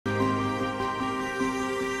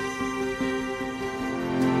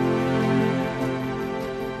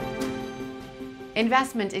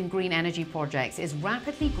Investment in green energy projects is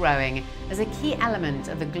rapidly growing as a key element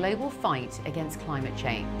of the global fight against climate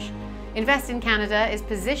change. Invest in Canada is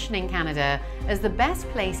positioning Canada as the best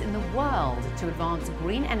place in the world to advance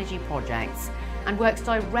green energy projects and works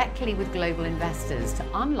directly with global investors to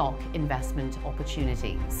unlock investment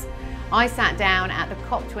opportunities. I sat down at the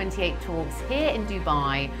COP28 talks here in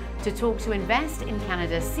Dubai to talk to Invest in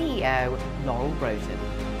Canada CEO Laurel Broten.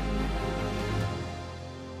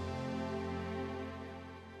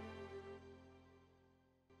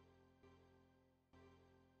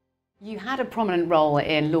 You had a prominent role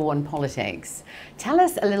in law and politics. Tell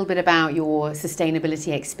us a little bit about your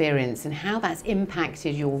sustainability experience and how that's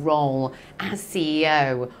impacted your role as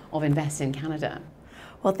CEO of Invest in Canada.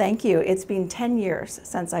 Well, thank you. It's been 10 years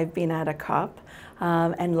since I've been at a COP.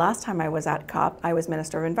 And last time I was at COP, I was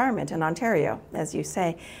Minister of Environment in Ontario, as you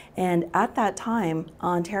say. And at that time,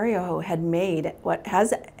 Ontario had made what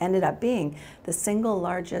has ended up being the single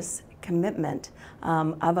largest commitment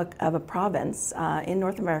of a province in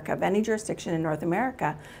North America, of any jurisdiction in North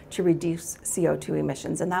America, to reduce CO2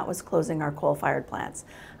 emissions, and that was closing our coal-fired plants.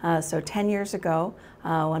 So 10 years ago,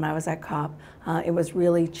 when I was at COP, it was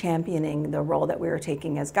really championing the role that we were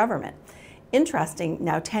taking as government. Interesting,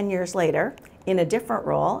 now 10 years later, in a different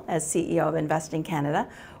role as CEO of Invest in Canada,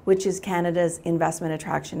 which is Canada's investment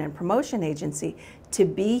attraction and promotion agency, to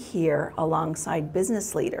be here alongside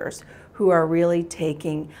business leaders who are really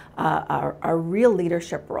taking a real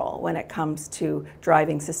leadership role when it comes to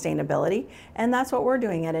driving sustainability. And that's what we're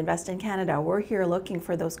doing at Invest in Canada. We're here looking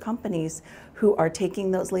for those companies who are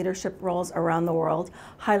taking those leadership roles around the world,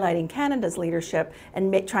 highlighting Canada's leadership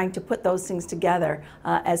and trying to put those things together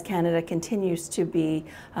as Canada continues to be,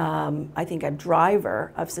 I think, a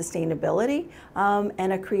driver of sustainability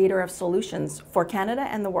and a creator of solutions for Canada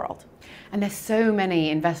and the world. And there's so many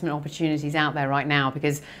investment opportunities out there right now,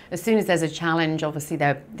 because as soon as there's a challenge, obviously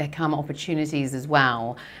there come opportunities as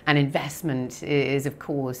well. And investment is, of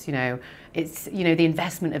course, it's, the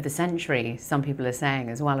investment of the century, some people are saying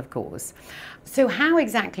as well, of course. So how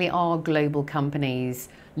exactly are global companies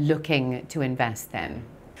looking to invest then?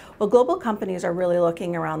 Well, global companies are really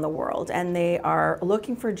looking around the world, and they are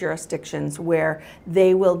looking for jurisdictions where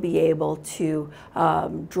they will be able to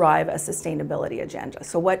drive a sustainability agenda.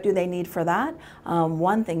 So what do they need for that?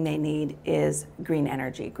 One thing they need is green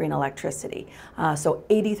energy, green electricity. So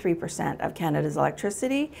 83% of Canada's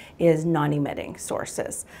electricity is non-emitting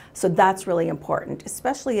sources. So that's really important,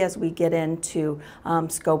 especially as we get into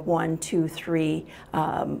scope 1, 2, 3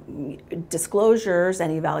 disclosures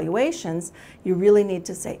and evaluations. You really need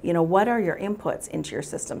to say, what are your inputs into your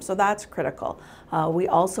system? So that's critical. We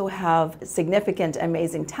also have significant,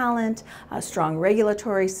 amazing talent, a strong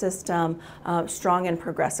regulatory system, strong and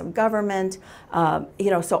progressive government.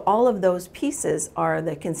 So all of those pieces are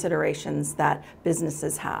the considerations that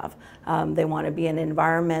businesses have. They want to be in an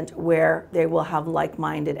environment where they will have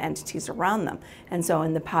like-minded entities around them. And so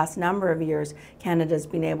in the past number of years, Canada's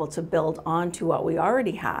been able to build onto what we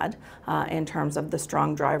already had in terms of the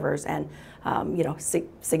strong drivers and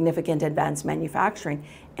significant advanced manufacturing,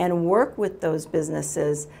 and work with those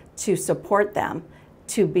businesses to support them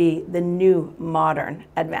to be the new modern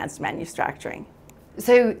advanced manufacturing.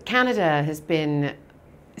 So Canada has been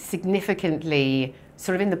significantly,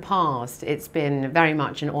 sort of in the past, it's been very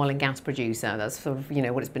much an oil and gas producer. That's sort of,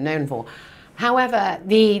 what it's been known for. However,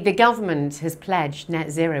 the government has pledged net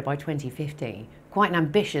zero by 2050, quite an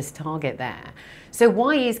ambitious target there. So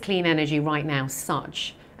why is clean energy right now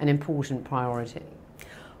such an important priority?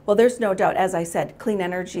 Well, there's no doubt, as I said, clean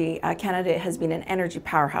energy, Canada has been an energy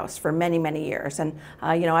powerhouse for many, many years. And,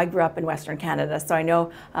 I grew up in Western Canada, so I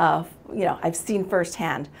know, I've seen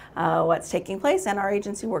firsthand what's taking place, and our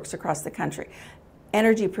agency works across the country.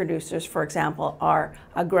 Energy producers, for example, are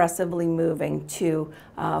aggressively moving to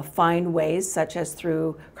find ways, such as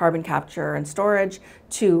through carbon capture and storage,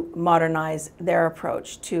 to modernize their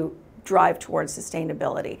approach to drive towards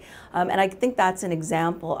sustainability. And I think that's an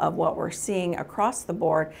example of what we're seeing across the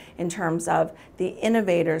board in terms of the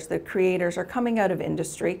innovators, the creators are coming out of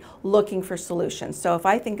industry looking for solutions. So if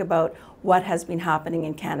I think about what has been happening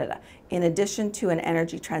in Canada, in addition to an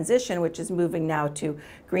energy transition, which is moving now to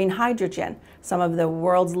green hydrogen, some of the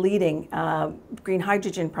world's leading green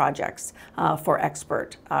hydrogen projects for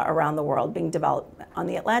export around the world being developed on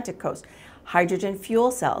the Atlantic coast. Hydrogen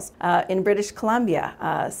fuel cells in British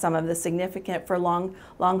Columbia, some of the significant for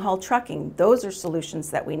long-haul trucking. Those are solutions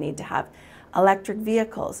that we need to have. electric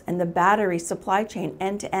vehicles and the battery supply chain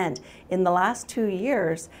end to end. In the last 2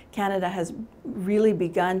 years, Canada has really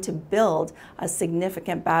begun to build a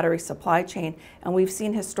significant battery supply chain, and we've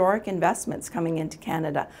seen historic investments coming into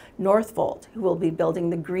Canada. Northvolt, who will be building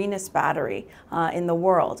the greenest battery in the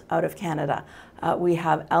world out of Canada. We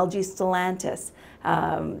have LG Stellantis,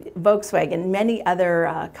 Volkswagen, many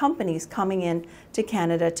other companies coming in to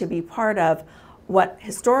Canada to be part of what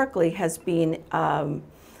historically has been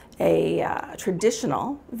a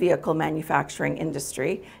traditional vehicle manufacturing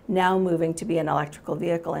industry, now moving to be an electrical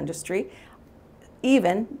vehicle industry.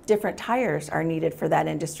 Even different tires are needed for that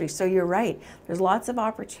industry. So you're right, there's lots of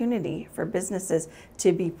opportunity for businesses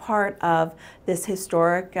to be part of this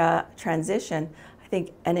historic transition. I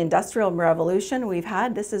think an industrial revolution we've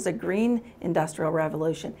had, this is a green industrial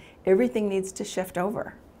revolution. Everything needs to shift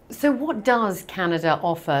over. So what does Canada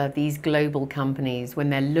offer these global companies when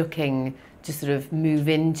they're looking to sort of move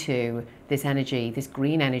into this energy, this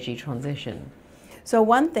green energy transition? So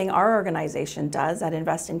one thing our organization does at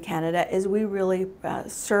Invest in Canada is we really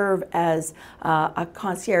serve as a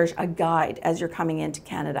concierge, a guide as you're coming into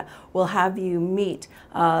Canada. We'll have you meet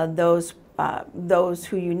those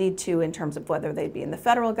who you need to in terms of whether they be in the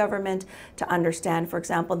federal government to understand, for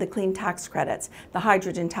example, the clean tax credits, the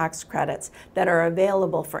hydrogen tax credits that are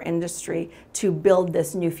available for industry to build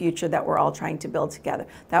this new future that we're all trying to build together.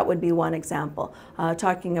 That would be one example.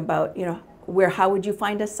 Talking about, how would you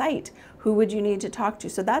find a site? Who would you need to talk to?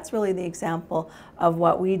 So that's really the example of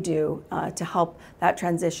what we do to help that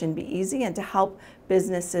transition be easy and to help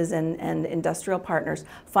businesses and industrial partners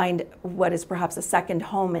find what is perhaps a second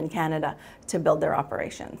home in Canada to build their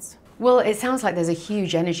operations. Well, it sounds like there's a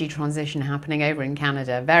huge energy transition happening over in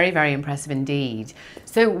Canada. Very, very impressive indeed.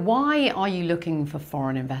 So why are you looking for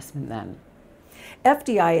foreign investment then?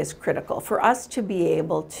 FDI is critical for us to be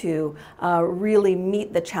able to really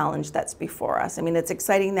meet the challenge that's before us. I mean, it's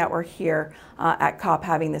exciting that we're here at COP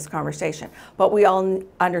having this conversation, but we all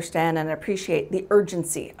understand and appreciate the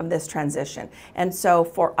urgency of this transition. And so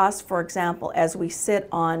for us, for example, as we sit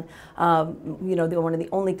on, one of the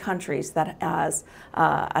only countries that has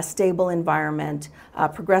a stable environment, a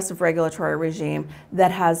progressive regulatory regime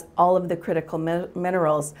that has all of the critical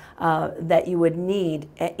minerals that you would need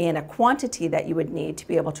in a quantity that you would need to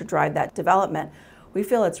be able to drive that development, we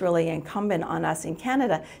feel it's really incumbent on us in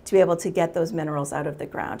Canada to be able to get those minerals out of the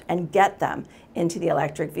ground and get them into the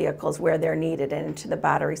electric vehicles where they're needed and into the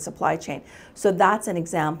battery supply chain. So that's an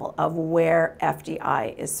example of where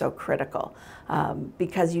FDI is so critical,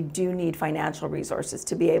 because you do need financial resources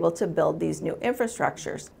to be able to build these new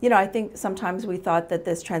infrastructures. I think sometimes we thought that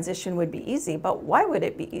this transition would be easy, but why would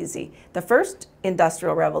it be easy? The first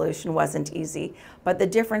industrial revolution wasn't easy, but the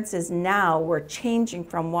difference is now we're changing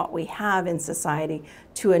from what we have in society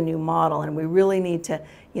to a new model, and we really need to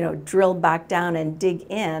drill back down and dig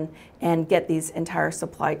in and get these entire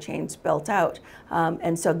supply chains built out.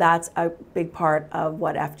 And so that's a big part of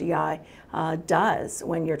what FDI does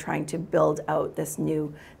when you're trying to build out this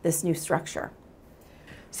new structure.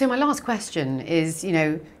 So my last question is,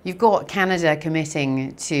 you've got Canada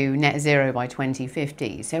committing to net zero by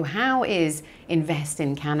 2050. So how is Invest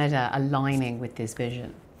in Canada aligning with this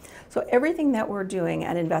vision? So everything that we're doing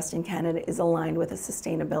at Invest in Canada is aligned with a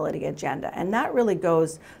sustainability agenda, and that really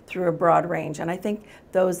goes through a broad range. And I think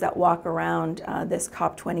those that walk around this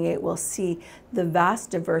COP28 will see the vast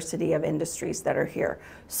diversity of industries that are here.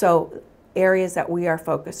 So areas that we are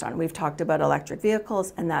focused on, we've talked about electric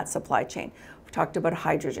vehicles and that supply chain. We've talked about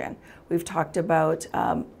hydrogen. We've talked about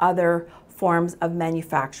other forms of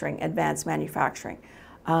manufacturing, advanced manufacturing.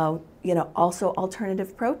 Also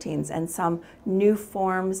alternative proteins and some new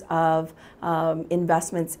forms of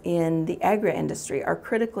investments in the agri industry are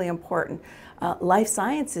critically important. Life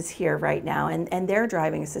science is here right now, and they're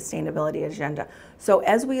driving a sustainability agenda. So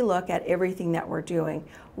as we look at everything that we're doing,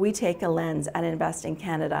 we take a lens at Invest in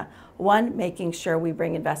Canada. One, making sure we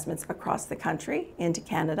bring investments across the country into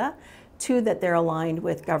Canada. Two, that they're aligned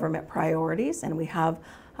with government priorities, and we have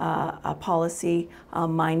a policy,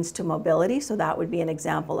 Minds to Mobility. So that would be an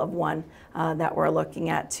example of one that we're looking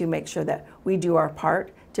at to make sure that we do our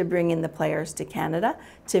part to bring in the players to Canada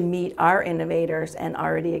to meet our innovators and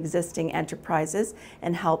already existing enterprises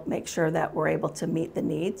and help make sure that we're able to meet the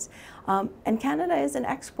needs. And Canada is an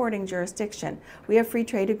exporting jurisdiction. We have free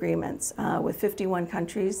trade agreements with 51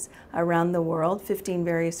 countries around the world, 15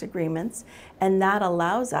 various agreements, and that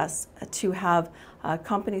allows us to have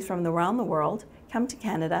companies from around the world come to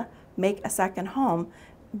Canada, make a second home,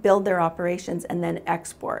 build their operations, and then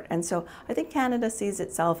export. And so I think Canada sees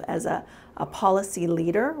itself as a policy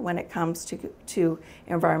leader when it comes to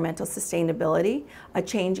environmental sustainability, a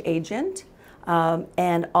change agent,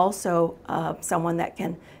 and also someone that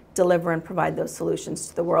can deliver and provide those solutions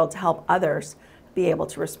to the world to help others be able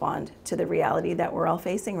to respond to the reality that we're all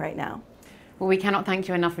facing right now. Well, we cannot thank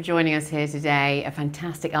you enough for joining us here today. A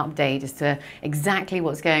fantastic update as to exactly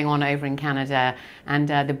what's going on over in Canada and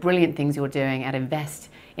the brilliant things you're doing at Invest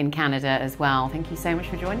in Canada as well. Thank you so much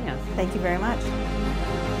for joining us. Thank you very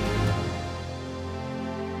much.